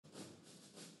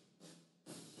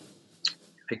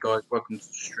Hey guys, welcome to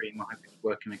the stream. I hope it's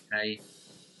working okay.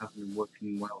 Hasn't been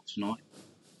working well tonight.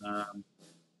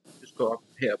 Just got to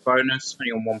hit a bonus,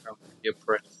 only on £1.50 a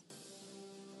press.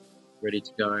 Ready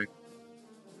to go.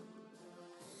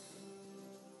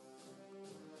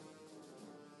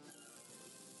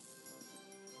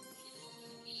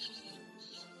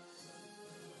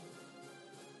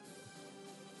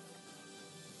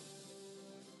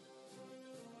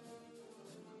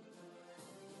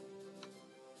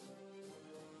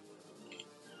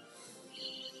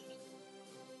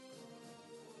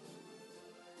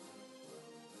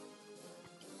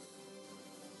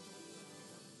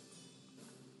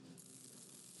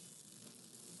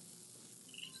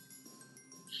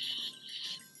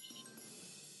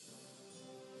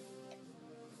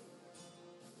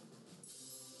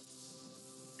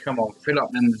 Come on, fill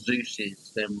up them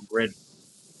Zues, them red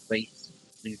face.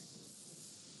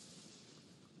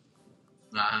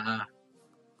 Ah.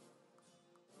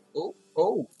 Oh,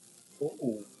 oh,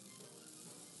 oh.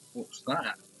 What's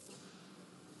that?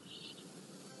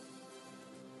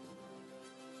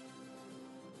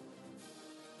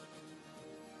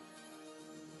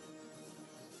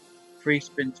 Three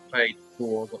spins played,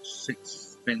 four. I've got 6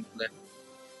 spins left.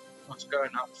 That's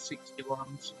going up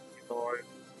 61, 65,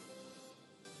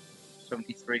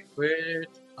 73 quid.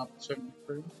 Up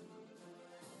 73.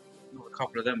 Not a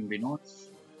couple of them would be nice.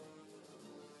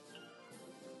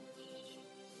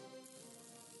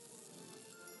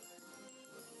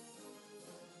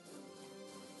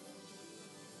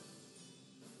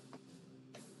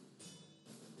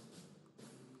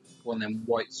 One of them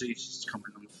white Zues coming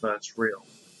on the first reel.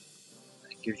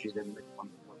 It gives you them red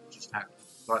ones, just have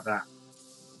like that.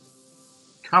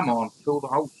 Come on, fill the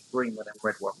whole screen with them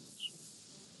red ones.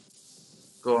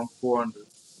 Go on, 400,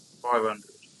 500,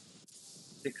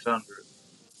 600,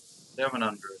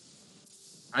 700,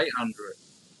 800.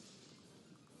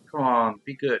 Come on,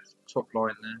 be good. Top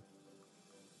line there.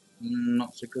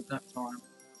 Not so good that time.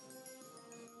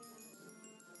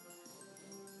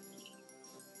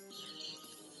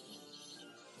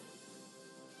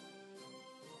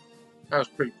 That was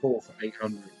pretty poor for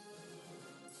 800.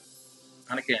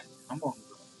 And again, come on,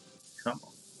 come on.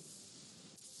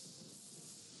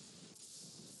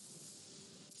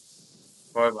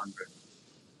 500.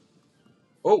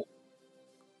 Oh,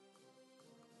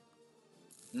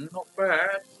 not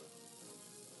bad.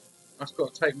 That's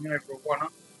got to take me over a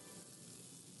one-up.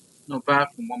 Not bad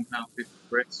from £1.50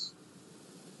 Brits.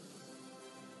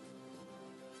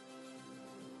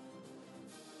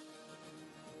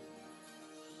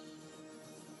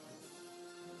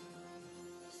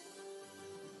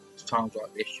 It's times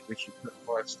like this you wish you put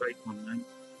 5 stake on them.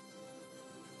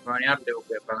 I only had a little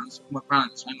bit of balance. My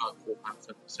balance only like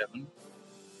 £4.77.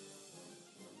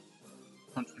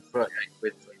 138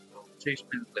 quid so far. 2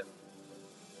 spins left.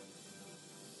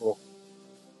 4.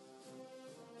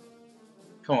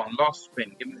 Come on, last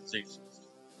spin. Give me the Zues.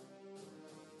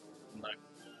 No.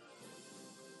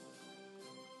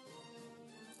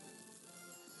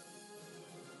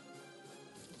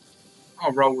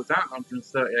 I'll roll with that.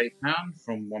 £138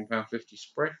 from £1.50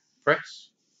 spread press.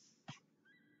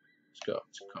 Let's go up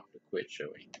to a couple of quid, shall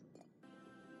we?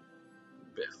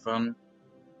 Bit of fun.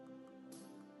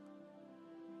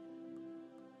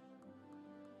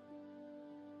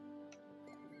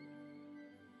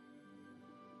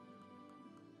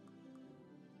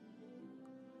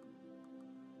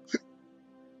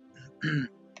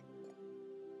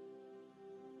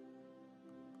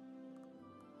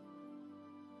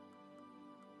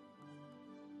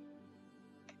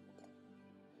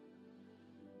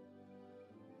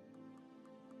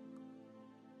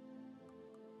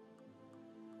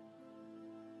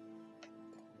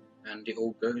 And it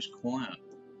all goes quiet.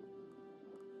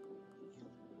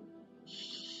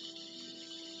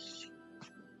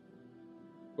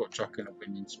 Got chuck in a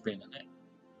winning spin in it.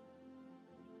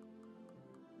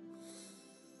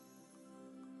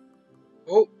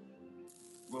 Oh!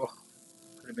 Oh,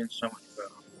 could have been so much better.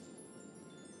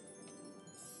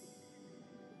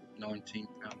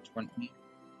 £19.20.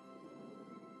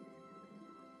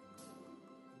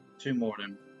 2 more of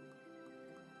them.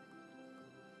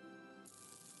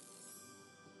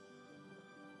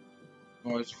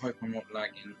 Guys, I hope I'm not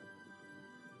lagging.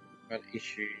 I've had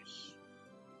issues.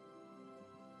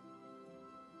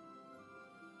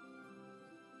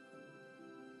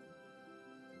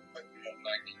 Hope I'm not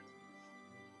lagging.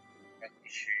 I've had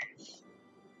issues.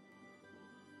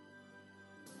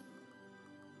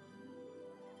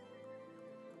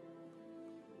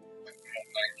 Hope I'm not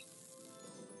lagging.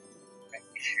 I've had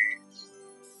issues.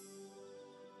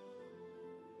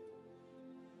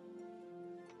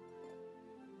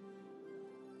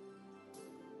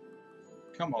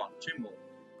 Come on, two more.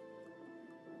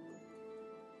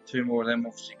 Two more of them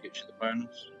obviously get you the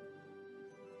bonus.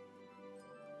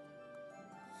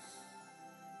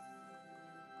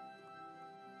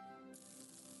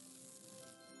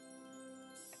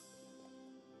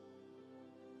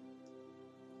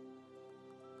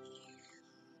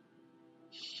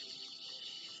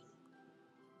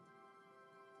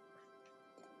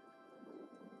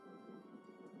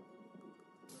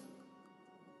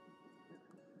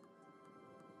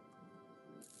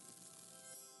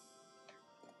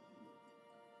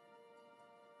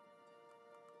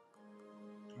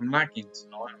 I'm lagging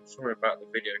tonight, I'm sorry about the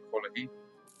video quality.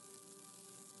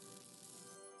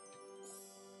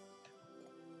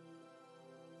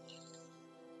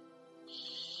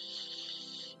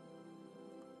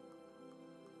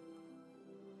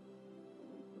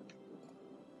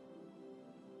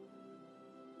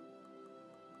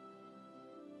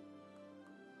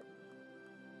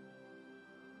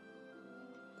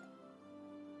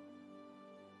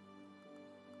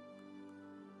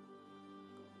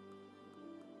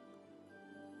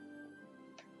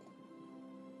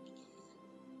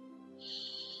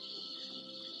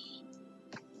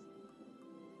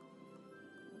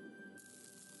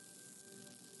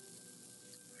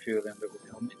 A few of them little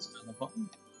helmets down the bottom.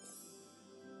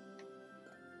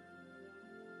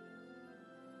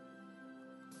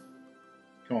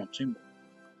 Come on, two more.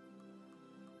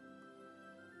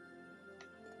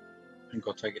 I think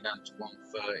I'll take it down to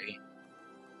 130.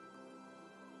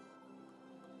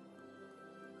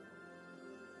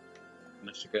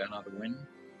 Unless I get another win.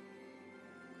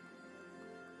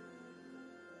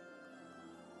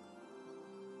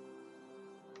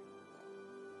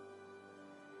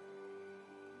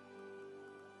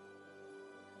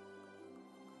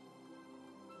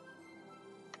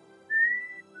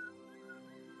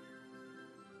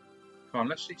 Come on,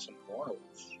 let's see some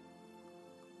wilds.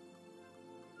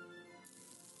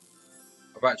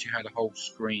 I've actually had a whole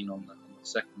screen on the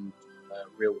second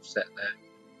reel set there.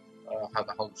 I had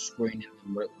the whole screen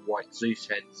in them white Zeus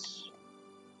heads.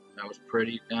 That was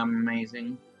pretty damn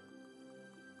amazing.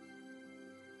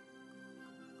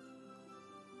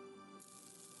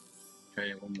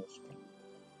 Okay, one more screen.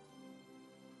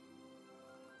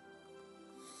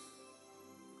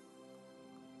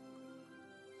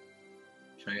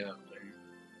 Okay, that'll do.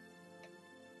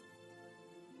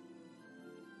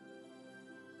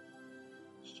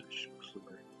 Just exclude.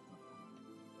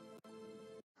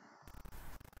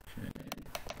 Okay.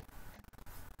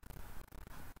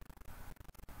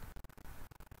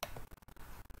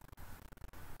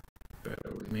 Bear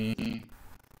with me.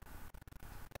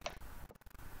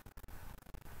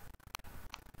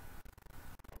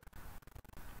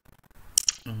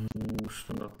 Oh,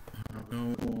 stop.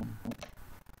 No.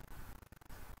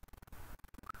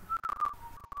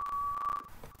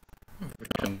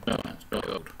 Giant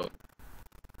gold.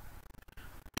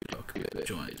 Look at the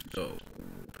giant gold.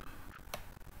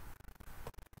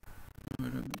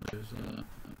 There's that.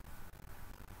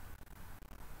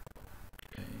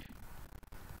 Okay.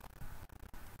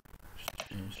 Just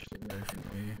change the way from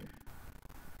here.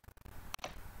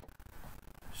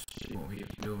 See what we're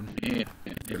doing here.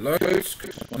 It loads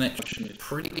because the connection is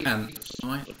pretty ants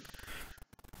tonight.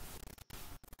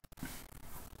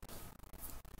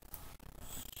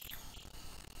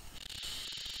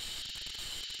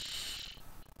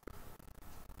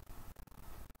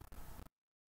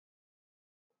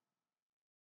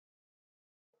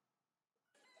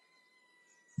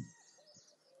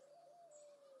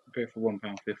 Go for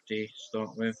 £1.50 to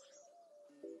start with.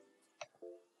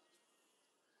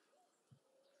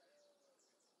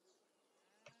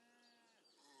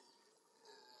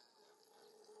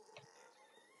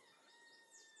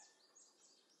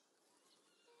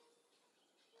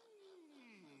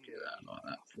 Do that like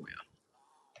that for you.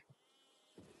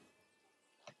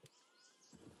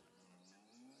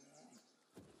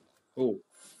 Oh,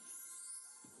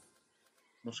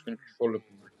 what's going to be followed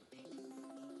by?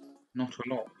 Not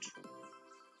a lot.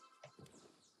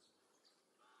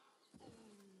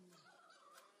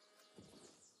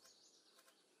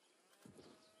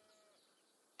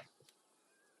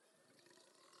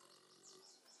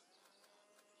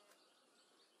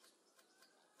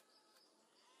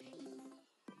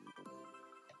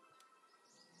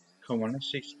 Come on,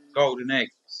 let's see some golden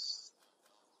eggs.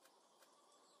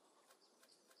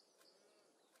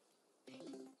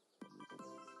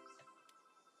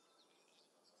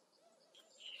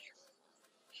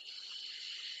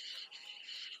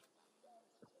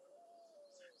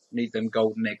 Need them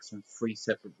golden eggs on 3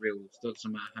 separate reels. Doesn't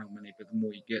matter how many, but the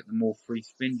more you get, the more free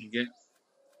spins you get.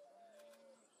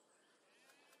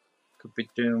 Could be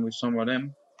doing with some of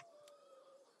them.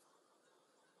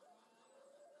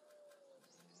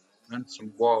 And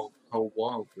some whole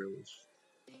wild grills,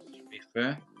 to be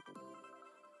fair.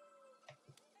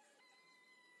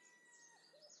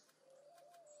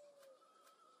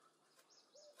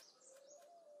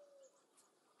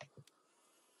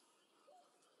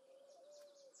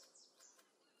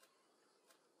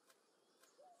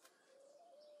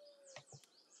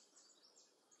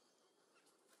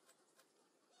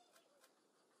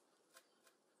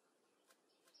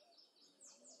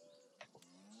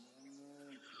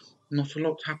 Not a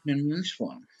lot happening in this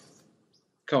one.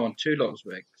 Come on, 2 lots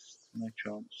of eggs. No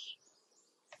chance.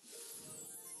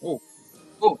 Oh,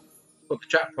 got the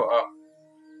jackpot up.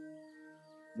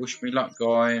 Wish me luck,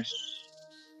 guys.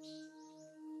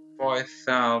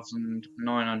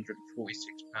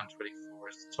 £5,946.24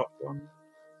 is the top one.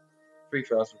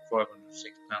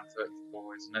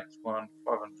 £3,506.34 is the next one.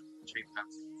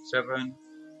 £502.67.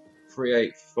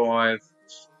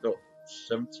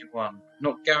 385.71.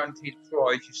 Not guaranteed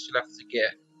prize, you still have to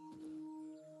get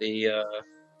the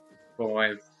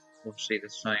 5, obviously the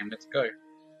same. Let's go.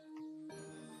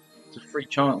 It's a free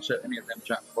chance at any of them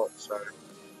jackpots, so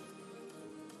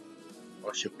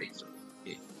I should be so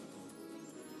lucky.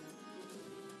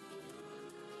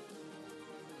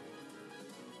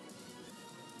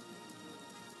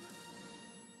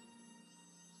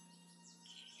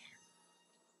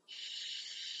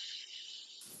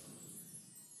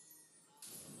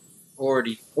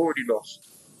 Already lost.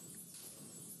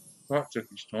 That took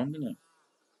his time, didn't it?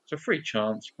 It's a free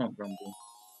chance, can't grumble.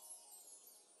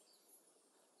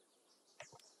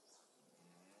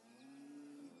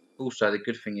 Also, the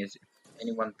good thing is, if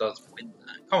anyone does win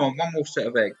that, come on, one more set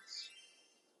of eggs.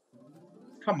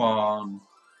 Come on.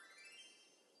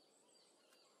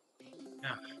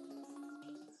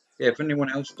 Yeah, if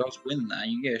anyone else does win that,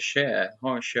 you get a share. The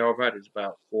highest share I've had is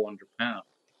about £400.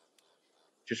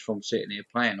 Just from sitting here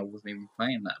playing, I wasn't even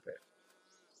playing that bit.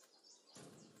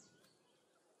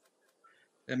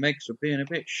 Their eggs are being a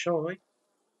bit shy.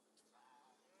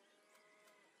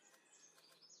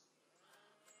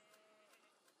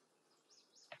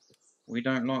 We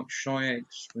don't like shy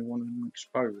eggs, we want them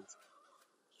exposed.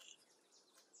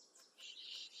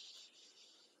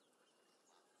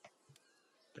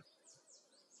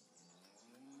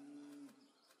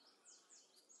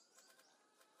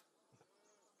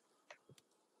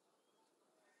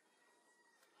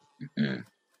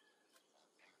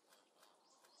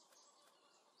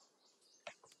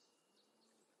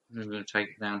 I'm going to take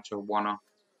it down to a 1-er.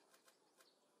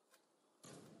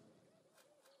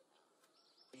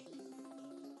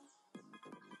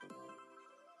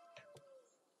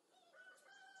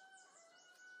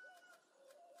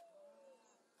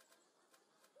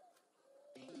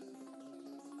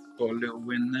 Got a little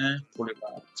win there, probably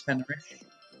about a tenner-ish.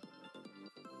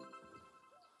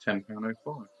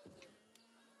 £10.05.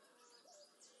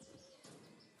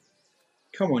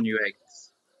 Come on, you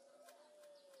eggs.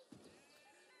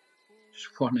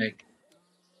 Just one egg.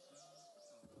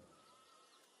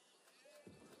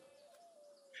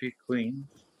 A few queens.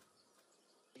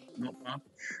 Not much.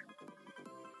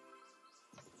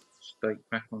 Stake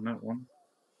back on that one.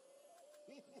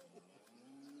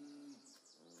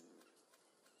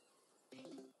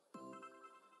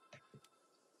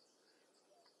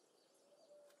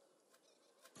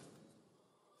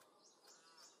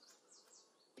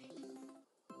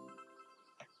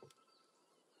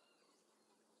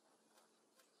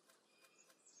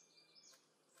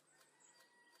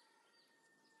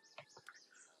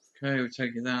 Okay, we'll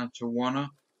take it down to 1-er.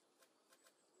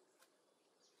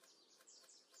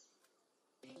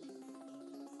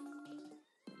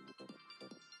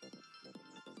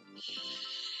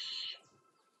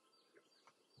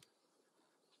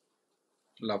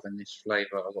 Loving this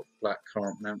flavour. I've got black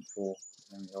currant menthol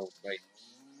and the old lady.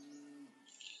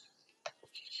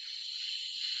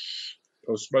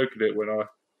 I was smoking it when I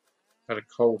had a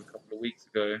cold a couple of weeks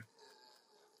ago.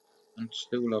 I'm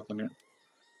still loving it.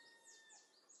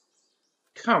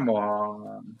 Come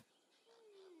on.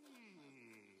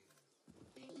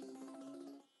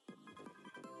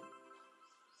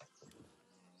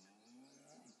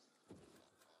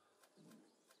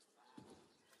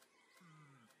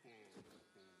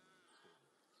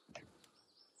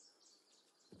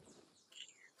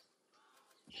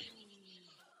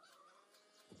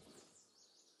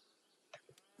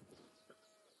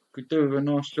 Could do with a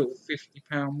nice little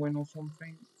 £50 win or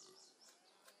something.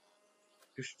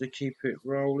 Just to keep it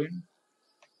rolling.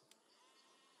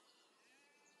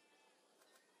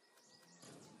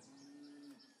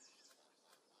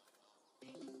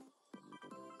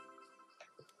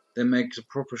 Them eggs are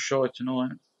proper shy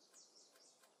tonight.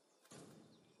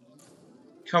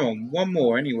 Come on, one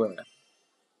more anywhere.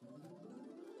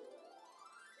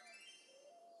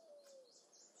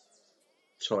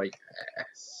 tight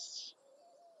ass.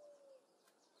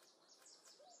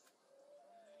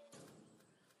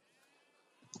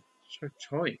 So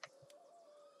tight.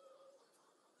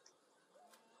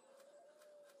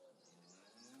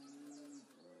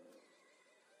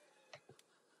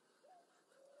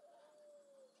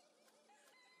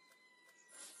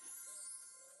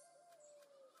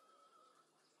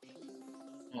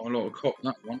 Not a lot of cop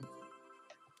that one.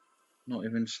 Not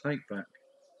even snake back.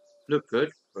 Look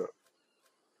good, but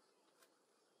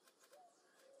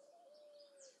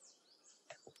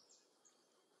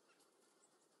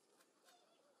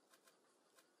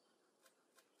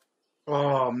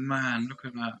oh man, look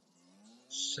at that.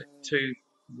 2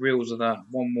 reels of that.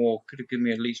 One more could have given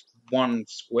me at least 1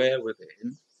 square with it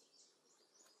in.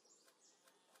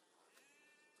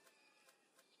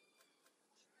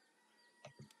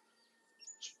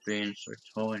 It's being so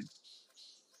tight.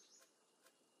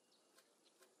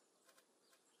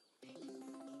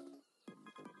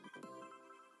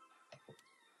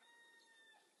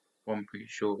 One pretty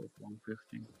short of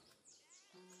 150.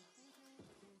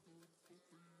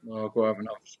 Well, I've got to have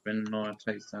enough spin. No, it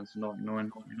takes down to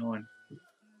 99.99.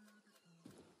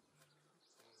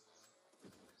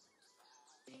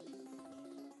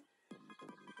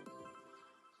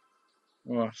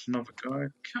 Oh, it's another guy.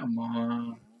 Come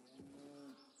on.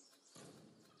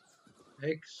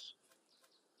 Eggs.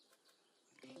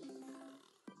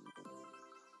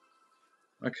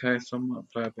 Okay, so I might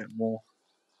play a bit more.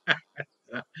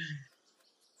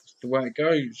 That's the way it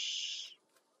goes.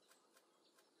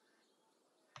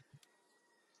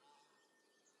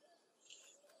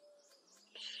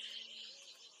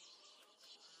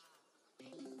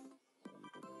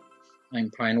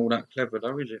 Ain't playing all that clever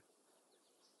though, is it?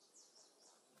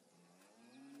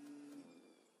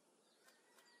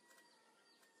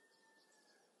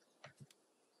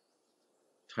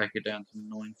 Take it down to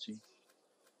 90.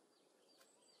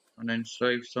 And then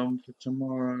save some for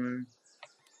tomorrow.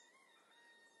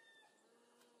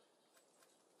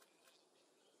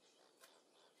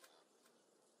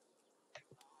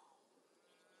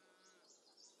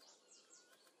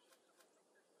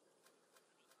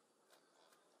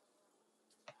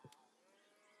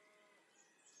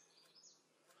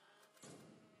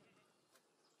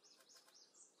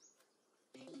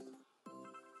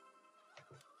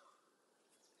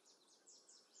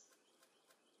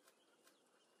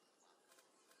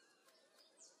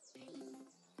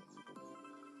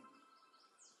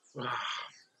 Take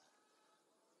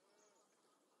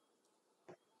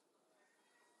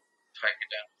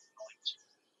it down to 90.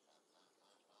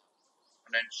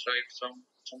 And then save some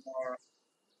tomorrow.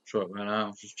 Sorry about that, I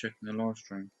was just checking the live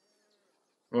stream.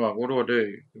 Right, what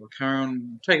do? Do I carry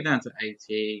on? Take it down to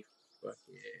 80. Fuck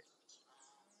it.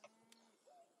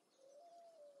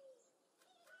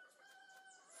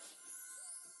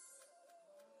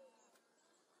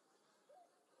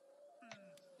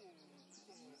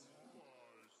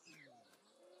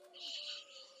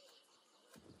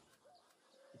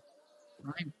 I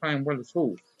ain't playing well at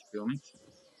all, to be honest.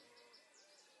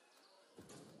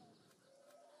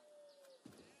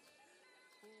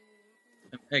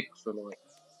 Them eggs are like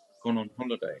gone on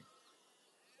holiday.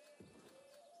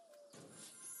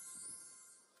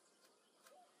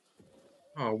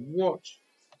 Oh, what?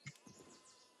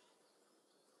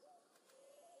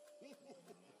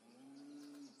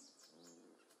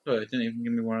 So it didn't even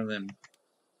give me one of them.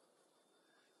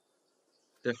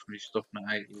 Definitely stopping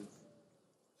at 80.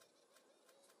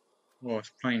 Oh,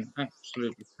 it's playing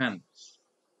absolutely pants.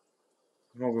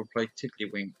 I'd rather play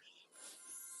Tiddlywinks.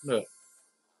 Look.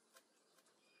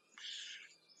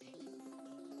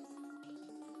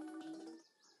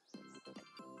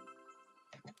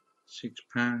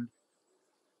 £6.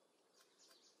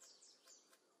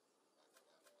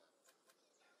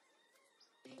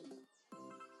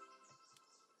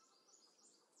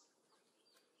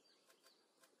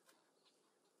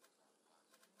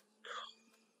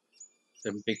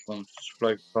 Them big ones just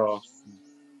float past.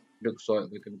 Looks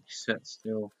like they're going to be set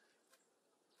still.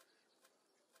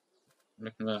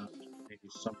 Look at that. Maybe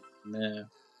something there.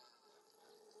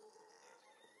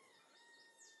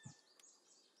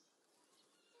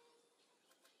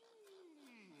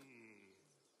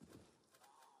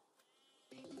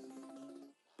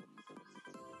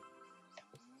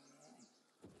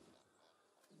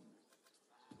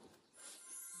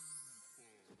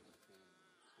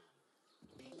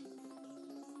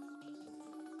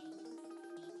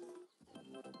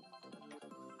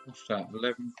 What's that?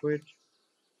 11 quid?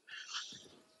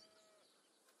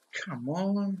 Come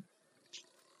on.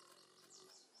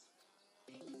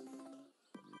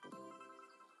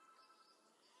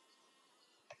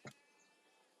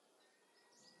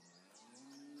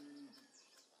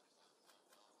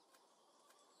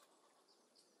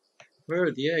 Where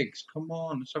are the eggs? Come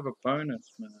on, let's have a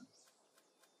bonus, man.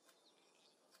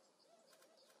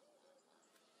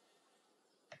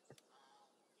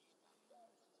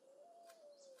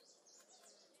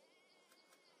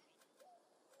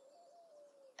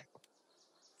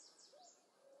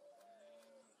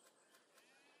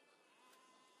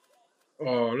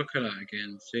 Oh, look at that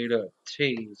again. See, look,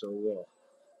 teas or what?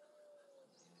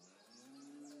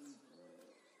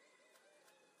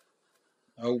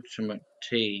 Ultimate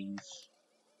teas.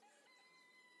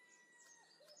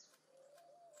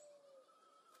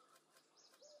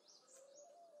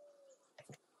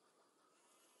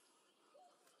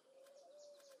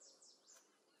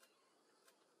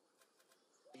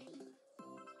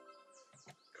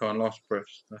 Can't last breath.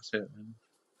 That's it then.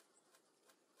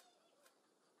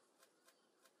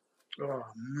 Oh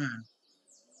man,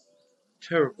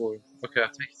 terrible. Okay, I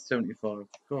take 75.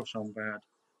 Gosh, I'm bad.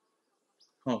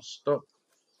 Can't stop.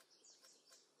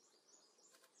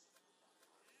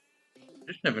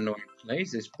 I just never know he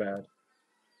plays this bad.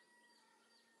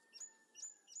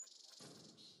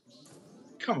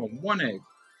 Come on, one egg.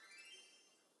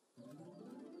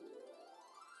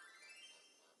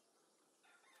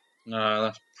 No,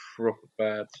 that's proper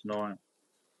bad tonight.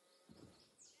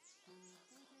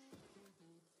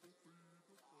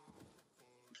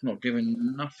 It's not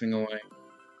giving nothing away.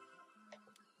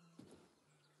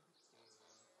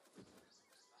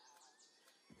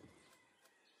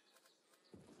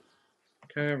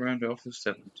 Okay, round it off to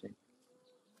 70.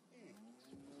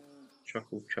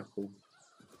 Chuckle, chuckle.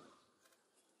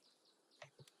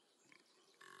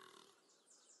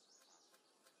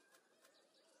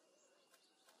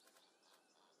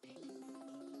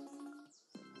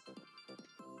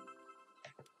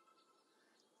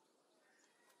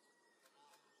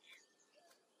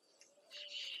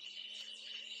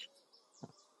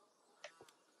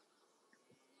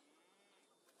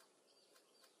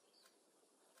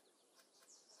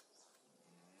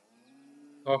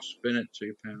 I'll spin at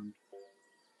 £2.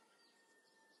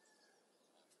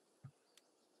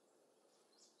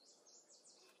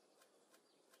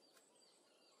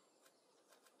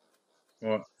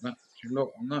 Right, that's a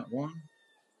lot on that one.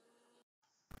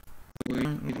 We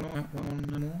don't need that one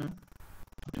anymore.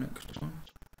 Next one.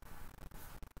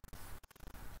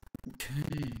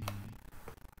 Okay.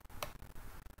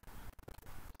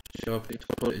 So I've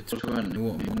put it to 20,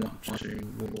 what much to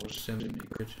what was 70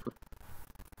 quid.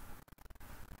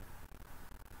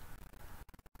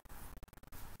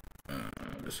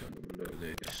 Let's have a look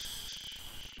at this.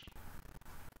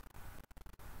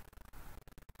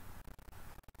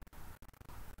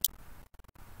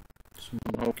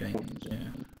 Small games, yeah.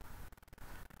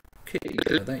 Okay,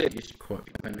 that is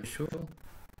quite beneficial.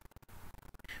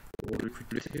 Or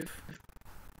lucrative.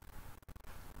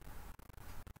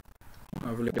 I'll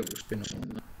have a little spin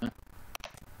on that.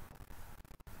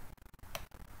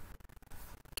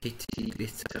 Kitty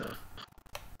litter.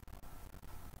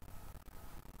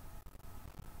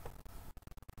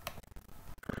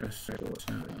 Press what's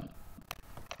that?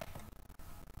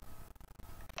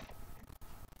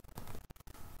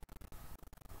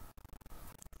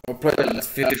 I'll play that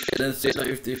 50 and see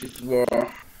if it's war.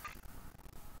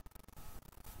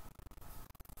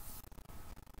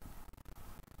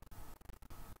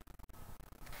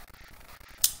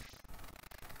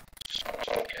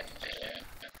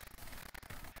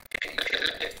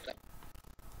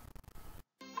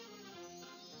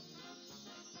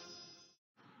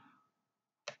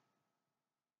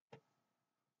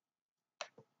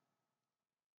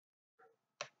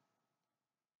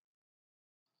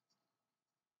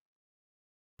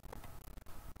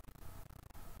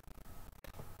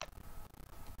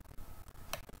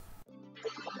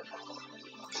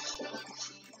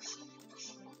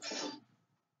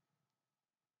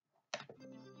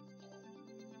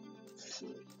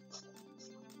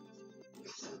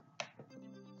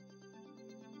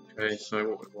 Okay, so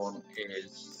what we want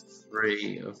is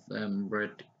 3 of them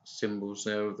red symbols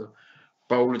there with the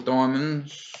bowl of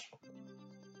diamonds.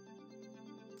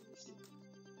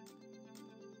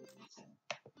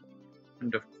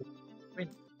 And of course, win.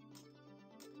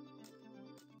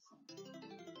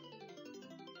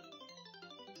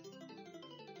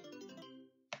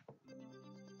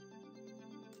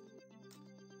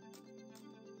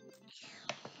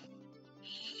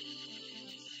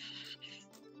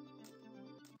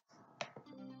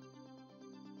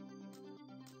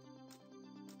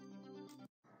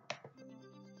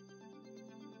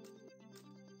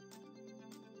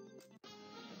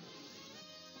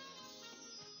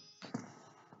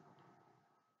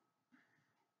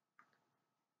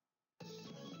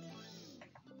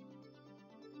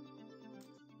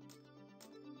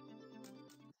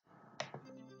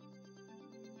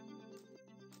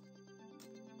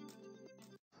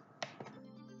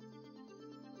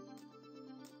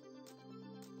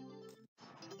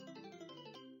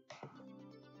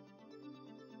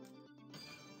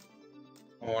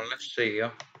 Oh, let's see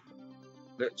ya.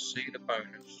 Let's see the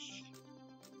bonus.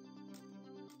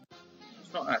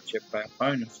 It's not actually a bad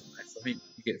bonus on this. I think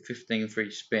you get 15 free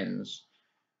spins,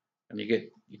 and you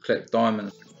collect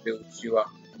diamonds, which builds you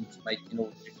up into making all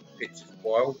the different pictures of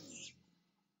wilds.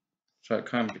 So it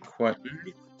can be quite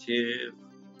lucrative.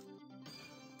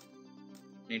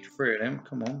 Need 3 of them.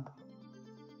 Come on.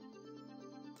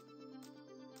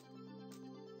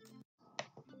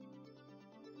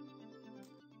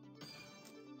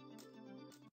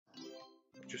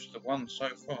 Just the one so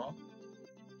far.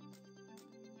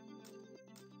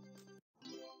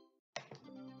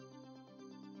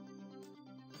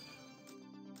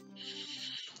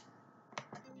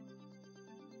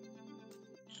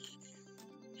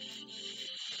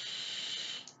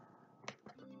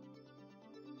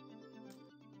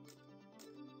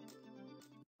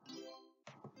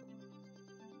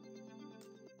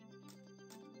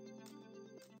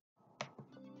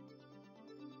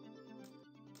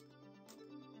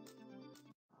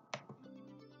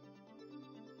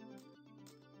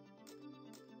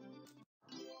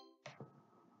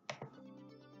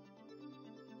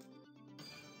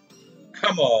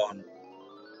 Come on.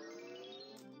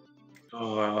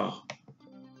 Oh.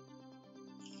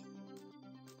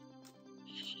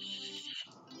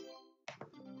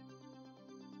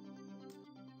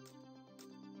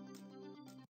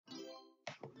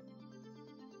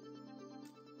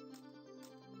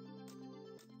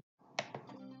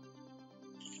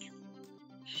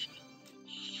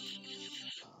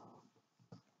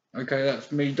 Okay,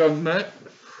 that's me done there.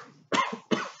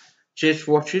 Cheers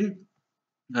for watching.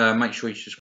 Make sure you subscribe.